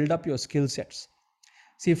can build up your skill sets.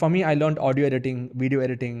 See, for me, I learned audio editing, video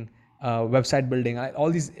editing, website building, all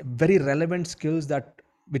these very relevant skills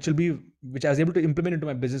which I was able to implement into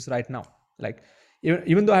my business right now. Like,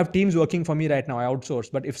 even though I have teams working for me right now, I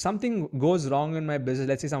outsource. But if something goes wrong in my business,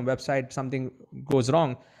 let's say some website, something goes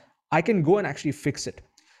wrong, I can go and actually fix it.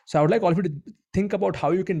 So I would like all of you to think about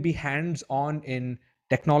how you can be hands-on in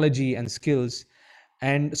technology and skills,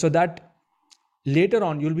 and so that later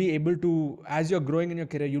on you'll be able to, as you're growing in your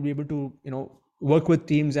career, you'll be able to work with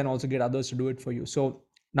teams and also get others to do it for you. So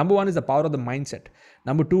number one is the power of the mindset.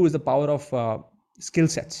 Number two is the power of skill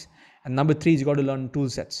sets. And number three is you got to learn tool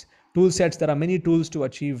sets. There are many tools to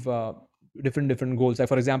achieve different goals. Like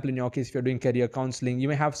for example, in your case, if you're doing career counseling, you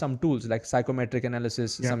may have some tools like psychometric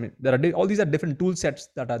analysis. Yeah. All these are different tool sets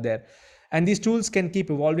that are there, and these tools can keep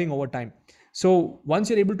evolving over time. So once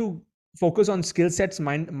you're able to focus on skill sets,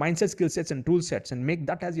 mindset, skill sets, and tool sets, and make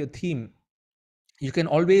that as your theme, you can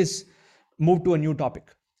always move to a new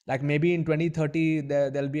topic. Like maybe in 2030,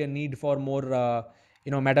 there'll be a need for more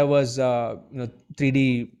metaverse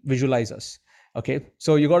 3D visualizers. Okay,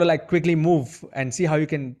 so you got to like quickly move and see how you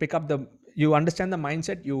can pick up you understand the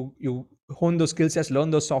mindset, you hone those skill sets, learn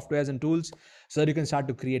those softwares and tools, so that you can start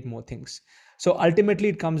to create more things. So ultimately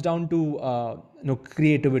it comes down to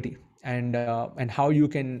creativity, and how you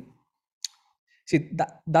can see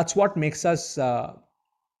that's what makes us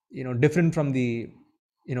different from the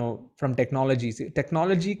from technology. See,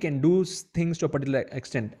 technology can do things to a particular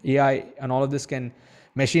extent. AI and all of this can,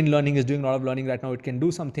 machine learning is doing a lot of learning right now. It can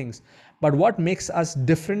do some things, but what makes us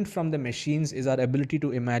different from the machines is our ability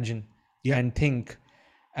to imagine Yeah. and think.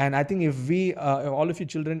 And I think if we, all of you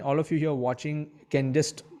children, all of you here watching, can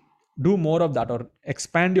just do more of that or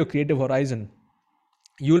expand your creative horizon,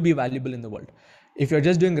 you will be valuable in the world. If you're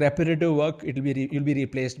just doing repetitive work, you'll be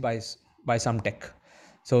replaced by some tech.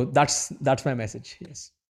 So that's my message.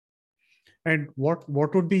 Yes. And what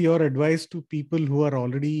would be your advice to people who are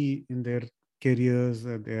already in their careers,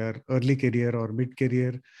 their early career or mid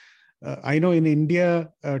career? I know in India,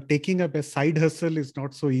 taking up a side hustle is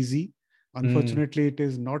not so easy. Unfortunately, it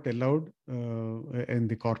is not allowed in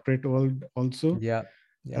the corporate world also. Yeah.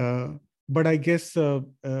 Yeah. But I guess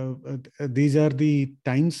these are the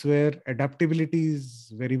times where adaptability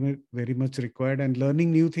is very much required, and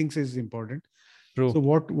learning new things is important. True. So,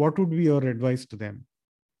 what would be your advice to them?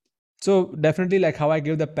 So definitely, like how I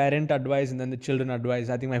give the parent advice and then the children advice,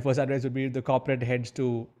 I think my first advice would be the corporate heads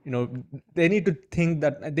to, they need to think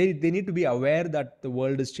that they need to be aware that the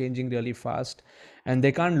world is changing really fast, and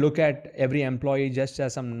they can't look at every employee just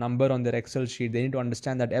as some number on their Excel sheet. They need to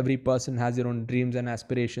understand that every person has their own dreams and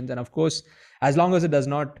aspirations. And of course, as long as it does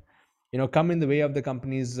not, come in the way of the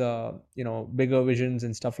company's, bigger visions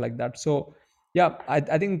and stuff like that. So yeah,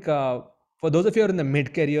 I think, for those of you who are in the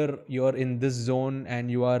mid career, you're in this zone and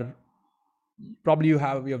you are probably you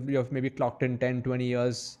have maybe clocked in 10-20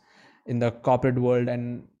 years in the corporate world,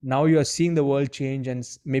 and now you're seeing the world change, and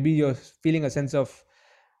maybe you're feeling a sense of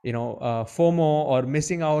FOMO or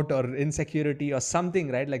missing out or insecurity or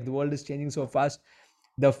something, right? Like the world is changing so fast.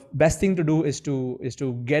 The best thing to do is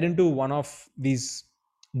to get into one of these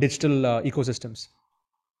digital ecosystems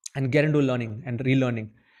and get into learning and relearning.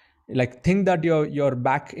 Like think that you're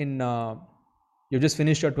back in, you just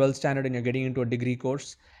finished your 12th standard and you're getting into a degree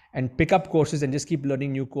course, and pick up courses and just keep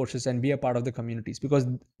learning new courses and be a part of the communities, because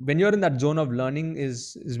when you're in that zone of learning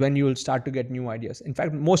is when you will start to get new ideas. In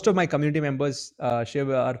fact, most of my community members, Shiv,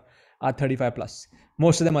 are 35 plus.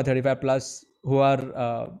 Most of them are 35 plus, who are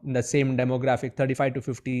in the same demographic, 35 to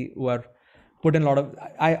 50, who are put in a lot of,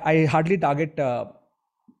 I hardly target the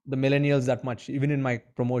millennials that much, even in my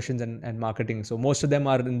promotions and marketing. So most of them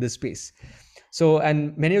are in this space. So,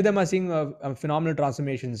 and many of them are seeing phenomenal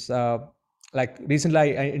transformations. Like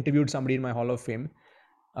recently, I interviewed somebody in my Hall of Fame.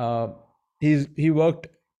 Uh, he worked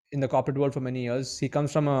in the corporate world for many years. He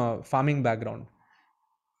comes from a farming background.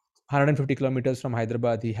 150 kilometers from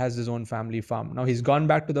Hyderabad, he has his own family farm. Now he's gone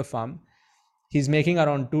back to the farm. He's making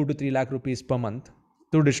around 2 to 3 lakh rupees per month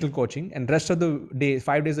through digital coaching, and rest of the day,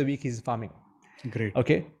 5 days a week, he's farming. Great.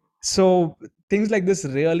 Okay, so things like this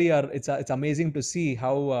really are, it's amazing to see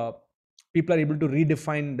how people are able to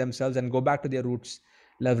redefine themselves and go back to their roots,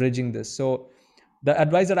 leveraging this. So the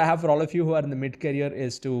advice that I have for all of you who are in the mid career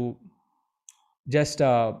is to just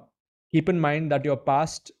keep in mind that your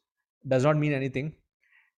past does not mean anything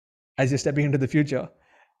as you're stepping into the future,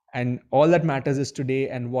 and all that matters is today,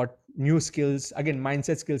 and what new skills, again,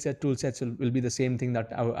 mindset, skill set, tool sets will be the same thing.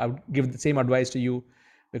 That I would give the same advice to you,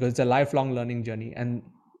 because it's a lifelong learning journey, and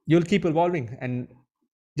you'll keep evolving. And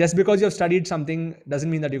just because you've studied something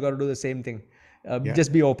doesn't mean that you got to do the same thing. Yeah.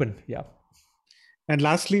 Just be open. Yeah. And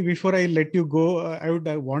lastly, before I let you go,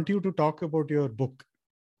 I want you to talk about your book.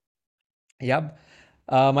 Yep.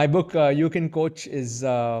 My book, You Can Coach, is,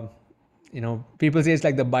 people say it's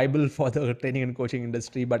like the Bible for the training and coaching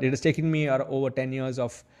industry, but it has taken me over 10 years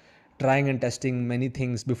of trying and testing many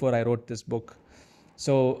things before I wrote this book.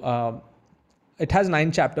 So it has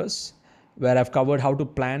 9 chapters where I've covered how to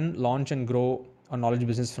plan, launch, and grow a knowledge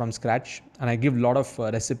business from scratch. And I give a lot of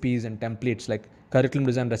recipes and templates, like curriculum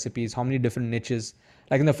design recipes, how many different niches.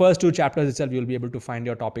 Like in the first 2 chapters itself, you'll be able to find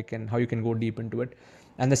your topic and how you can go deep into it.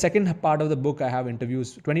 And the second part of the book, I have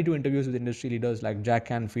 22 interviews with industry leaders like Jack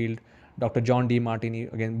Canfield, Dr. John D. Martini.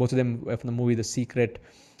 Again, both of them were from the movie The Secret.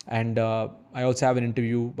 And I also have an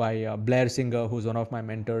interview by Blair Singer, who's one of my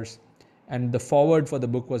mentors. And the foreword for the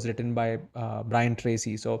book was written by Brian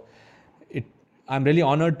Tracy. So I'm really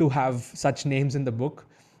honored to have such names in the book.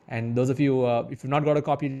 And those of you, if you've not got a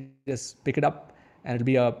copy, just pick it up, and it'll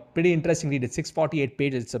be a pretty interesting read. It's 648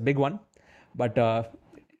 pages. It's a big one, but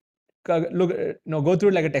look, go through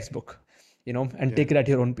it like a textbook, and take it at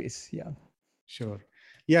your own pace. Yeah. Sure.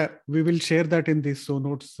 Yeah, we will share that in the show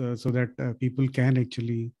notes so that people can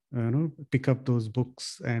actually pick up those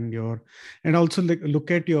books and also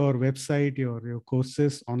look at your website, your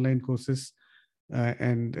courses, online courses,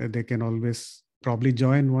 and they can always probably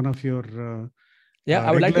join one of your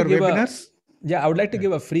I would like to give webinars. I would like to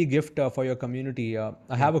give a free gift for your community. I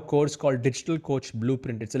have a course called Digital Coach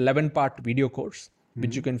Blueprint. It's an 11-part video course.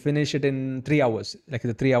 which you can finish it in 3 hours. Like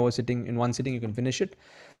the 3 hour sitting, in one sitting you can finish it,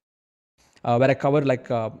 where I cover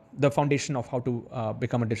the foundation of how to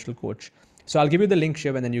become a digital coach. So I'll give you the link,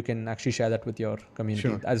 Shiv, and then you can actually share that with your community.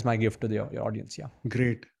 Sure. As my gift to your audience. Yeah.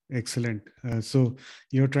 Great. Excellent. So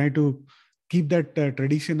you're trying to keep that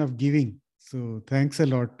tradition of giving. So thanks a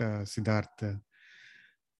lot, Siddharth.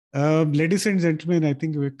 Ladies and gentlemen, I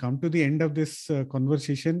think we've come to the end of this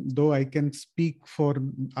conversation, though I can speak for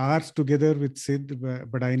hours together with Sid,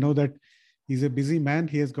 but I know that he's a busy man.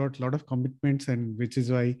 He has got a lot of commitments, and which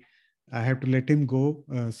is why I have to let him go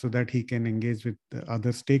so that he can engage with the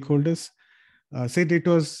other stakeholders. Sid, it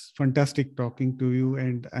was fantastic talking to you,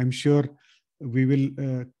 and I'm sure we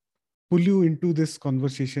will pull you into this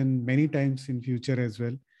conversation many times in future as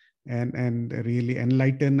well, and really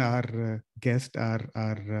enlighten our guest,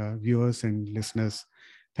 our viewers and listeners.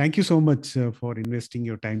 Thank you so much for investing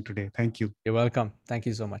your time today. Thank you. You're welcome. Thank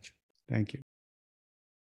you so much. Thank you.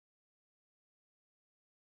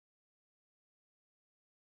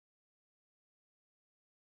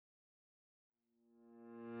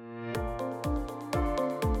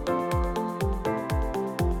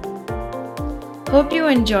 Hope you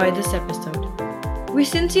enjoyed this episode. We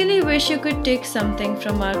sincerely wish you could take something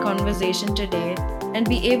from our conversation today and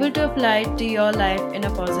be able to apply it to your life in a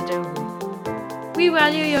positive way. We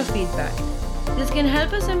value your feedback. This can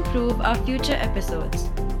help us improve our future episodes.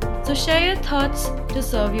 So share your thoughts to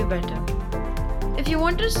serve you better. If you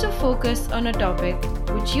want us to focus on a topic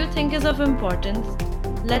which you think is of importance,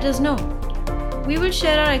 let us know. We will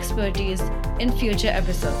share our expertise in future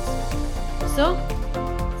episodes. So,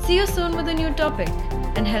 see you soon with a new topic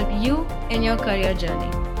and help you in your career journey.